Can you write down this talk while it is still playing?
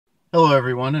Hello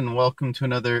everyone and welcome to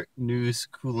another News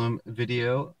Coolum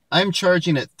video. I'm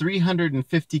charging at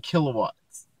 350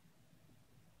 kilowatts.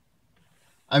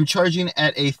 I'm charging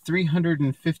at a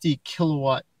 350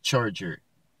 kilowatt charger.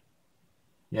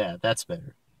 Yeah, that's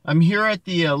better. I'm here at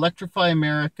the Electrify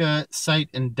America site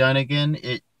in Dunnigan.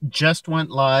 It just went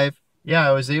live. Yeah,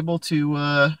 I was able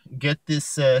to get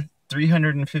this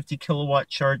 350 kilowatt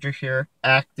charger here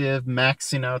active,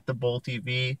 maxing out the Bolt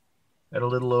EV at a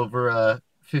little over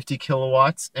 50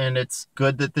 kilowatts, and it's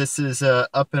good that this is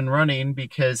up and running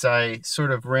because I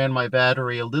sort of ran my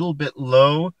battery a little bit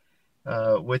low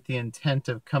with the intent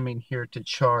of coming here to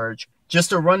charge.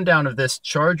 Just a rundown of this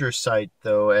charger site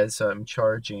though as I'm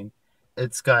charging.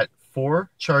 It's got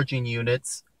 4 charging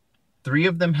units. 3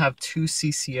 of them have 2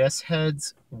 CCS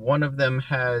heads. 1 of them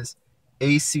has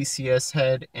a CCS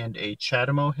head and a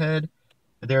CHAdeMO head.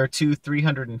 There are 2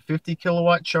 350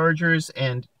 kilowatt chargers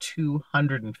and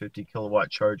 250 kilowatt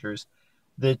chargers.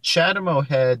 The CHAdeMO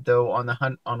head, though, on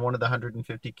one of the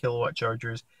 150 kilowatt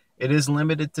chargers, it is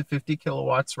limited to 50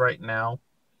 kilowatts right now.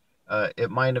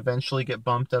 It might eventually get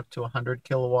bumped up to 100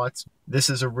 kilowatts. This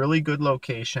is a really good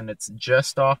location. It's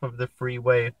just off of the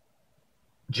freeway,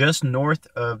 just north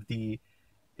of the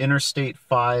Interstate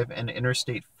 5 and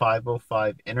Interstate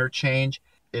 505 interchange.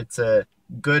 It's a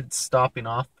good stopping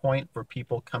off point for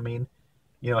people coming,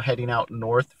 heading out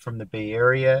north from the Bay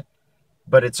Area.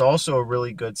 But it's also a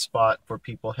really good spot for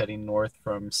people heading north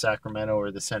from Sacramento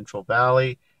or the Central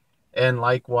Valley. And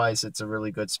likewise, it's a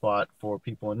really good spot for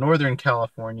people in Northern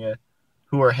California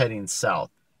who are heading south.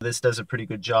 This does a pretty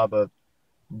good job of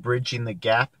bridging the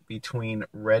gap between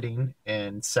Redding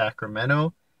and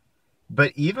Sacramento.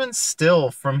 But even still,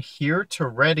 from here to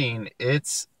Redding,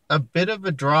 it's a bit of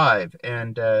a drive.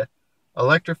 And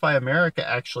Electrify America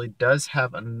actually does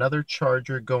have another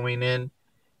charger going in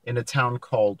a town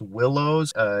called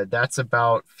Willows. That's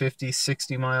about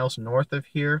 50-60 miles north of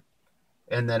here.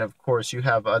 And then, of course, you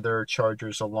have other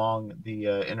chargers along the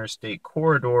interstate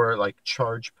corridor, like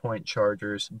charge point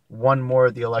chargers. One more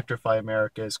of the Electrify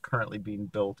America is currently being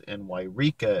built in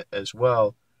Wairika as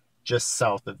well, just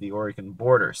south of the Oregon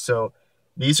border. So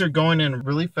these are going in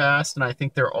really fast, and I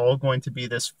think they're all going to be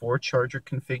this 4-charger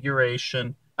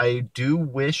configuration. I do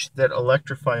wish that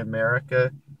Electrify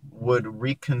America would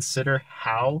reconsider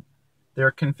how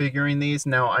they're configuring these.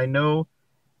 Now, I know,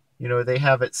 they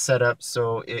have it set up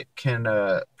so it can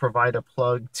provide a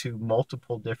plug to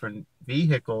multiple different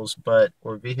vehicles,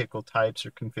 or vehicle types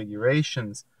or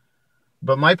configurations.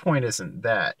 But my point isn't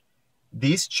that.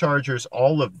 These chargers,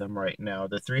 all of them right now,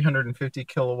 the 350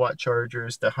 kilowatt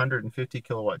chargers, the 150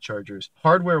 kilowatt chargers,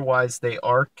 hardware-wise, they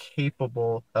are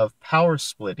capable of power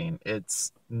splitting.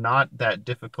 It's not that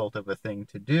difficult of a thing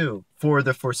to do. For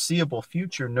the foreseeable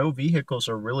future, no vehicles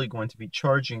are really going to be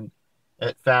charging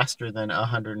at faster than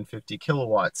 150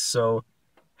 kilowatts. So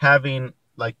having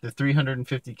like the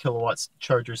 350 kilowatts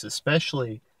chargers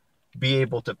especially be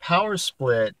able to power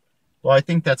split, well, I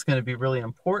think that's going to be really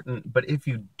important. But if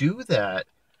you do that,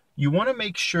 you want to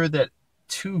make sure that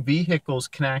 2 vehicles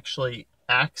can actually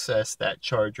access that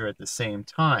charger at the same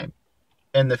time.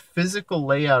 And the physical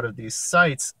layout of these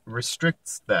sites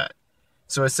restricts that.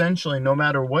 So essentially, no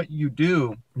matter what you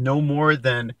do, no more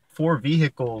than 4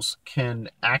 vehicles can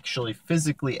actually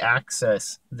physically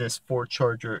access this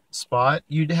 4-charger spot.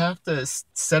 You'd have to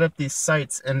set up these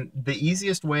sites. And the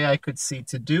easiest way I could see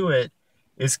to do it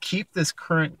is keep this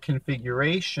current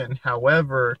configuration.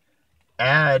 However,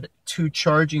 add 2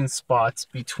 charging spots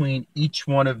between each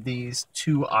one of these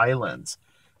 2 islands.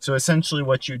 So essentially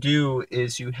what you do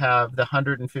is you have the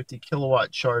 150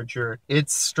 kilowatt charger.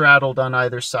 It's straddled on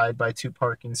either side by 2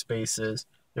 parking spaces.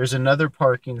 There's another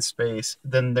parking space.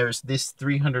 Then there's this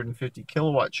 350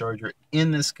 kilowatt charger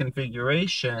in this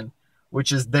configuration,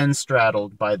 which is then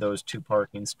straddled by those 2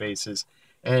 parking spaces.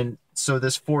 And so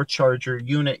this 4-charger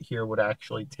unit here would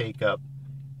actually take up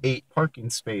 8 parking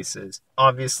spaces.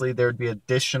 Obviously, there'd be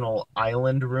additional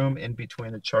island room in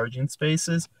between the charging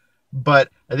spaces, but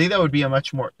I think that would be a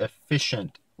much more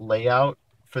efficient layout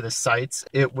for the sites.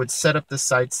 It would set up the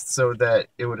sites so that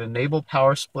it would enable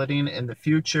power splitting in the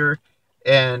future,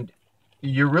 and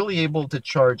you're really able to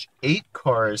charge 8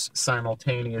 cars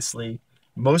simultaneously,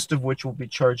 most of which will be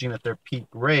charging at their peak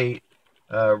rate,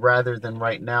 rather than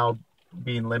right now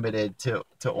being limited to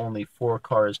only 4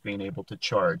 cars being able to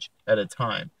charge at a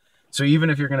time. So even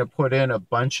if you're going to put in a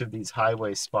bunch of these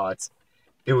highway spots,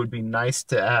 it would be nice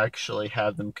to actually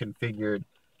have them configured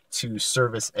to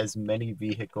service as many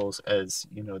vehicles as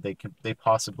they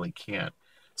possibly can.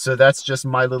 So that's just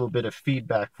my little bit of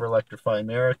feedback for Electrify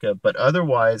America. But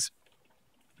otherwise,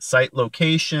 site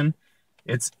location,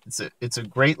 it's a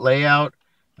great layout.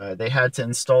 They had to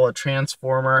install a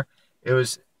transformer. It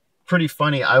was pretty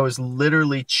funny. I was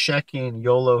literally checking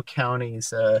Yolo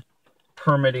County's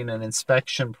permitting and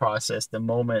inspection process the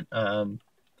moment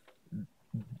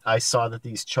I saw that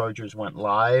these chargers went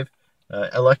live.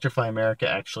 Electrify America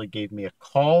actually gave me a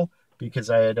call because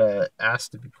I had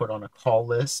asked to be put on a call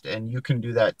list, and you can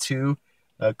do that too.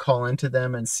 Call into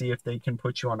them and see if they can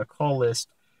put you on a call list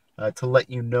to let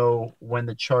you know when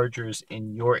the chargers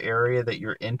in your area that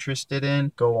you're interested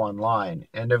in go online.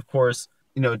 And of course,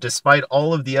 you know, despite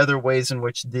all of the other ways in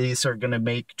which these are going to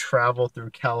make travel through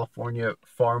California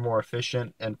far more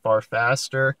efficient and far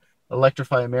faster,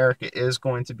 Electrify America is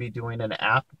going to be doing an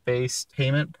app-based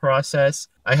payment process.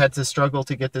 I had to struggle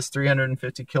to get this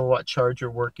 350 kilowatt charger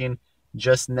working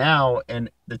just now, and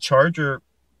the charger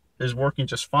is working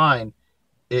just fine.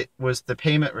 It was the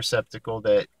payment receptacle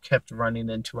that kept running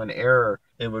into an error.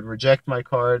 It would reject my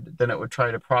card, then it would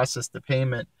try to process the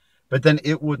payment, but then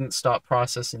it wouldn't stop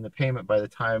processing the payment by the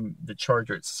time the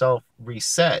charger itself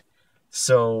reset.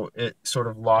 So it sort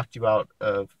of locked you out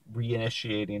of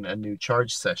reinitiating a new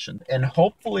charge session. And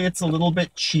hopefully it's a little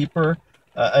bit cheaper.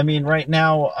 I mean, right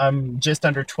now I'm just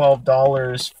under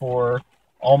 $12 for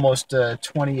almost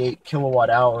 28 kilowatt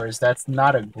hours. That's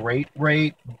not a great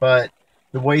rate, but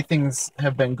the way things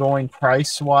have been going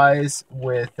price-wise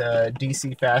with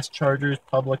DC fast chargers,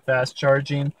 public fast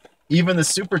charging, even the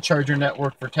supercharger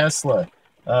network for Tesla,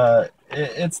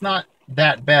 it's not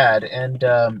that bad.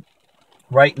 And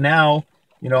right now,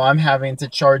 you know, I'm having to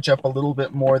charge up a little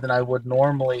bit more than I would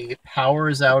normally. Power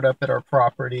is out up at our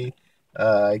property.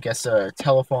 I guess a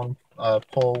telephone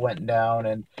pole went down,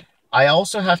 and I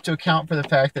also have to account for the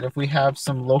fact that if we have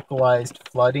some localized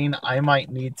flooding, I might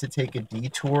need to take a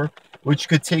detour, which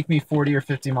could take me 40 or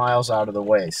 50 miles out of the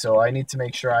way. So I need to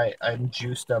make sure I'm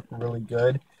juiced up really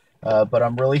good. But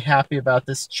I'm really happy about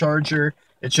this charger.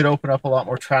 It should open up a lot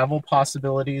more travel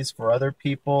possibilities for other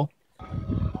people.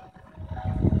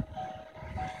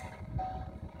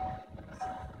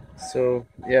 So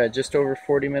yeah, just over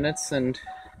 40 minutes, and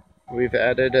we've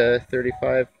added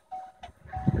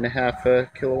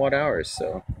 35.5 kilowatt hours.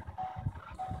 So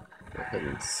go ahead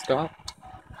and stop.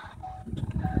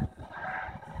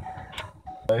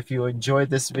 If you enjoyed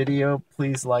this video,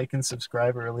 please like and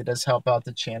subscribe. It really does help out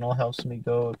the channel, helps me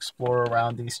go explore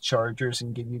around these chargers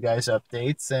and give you guys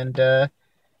updates. And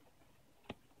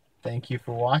thank you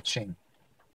for watching.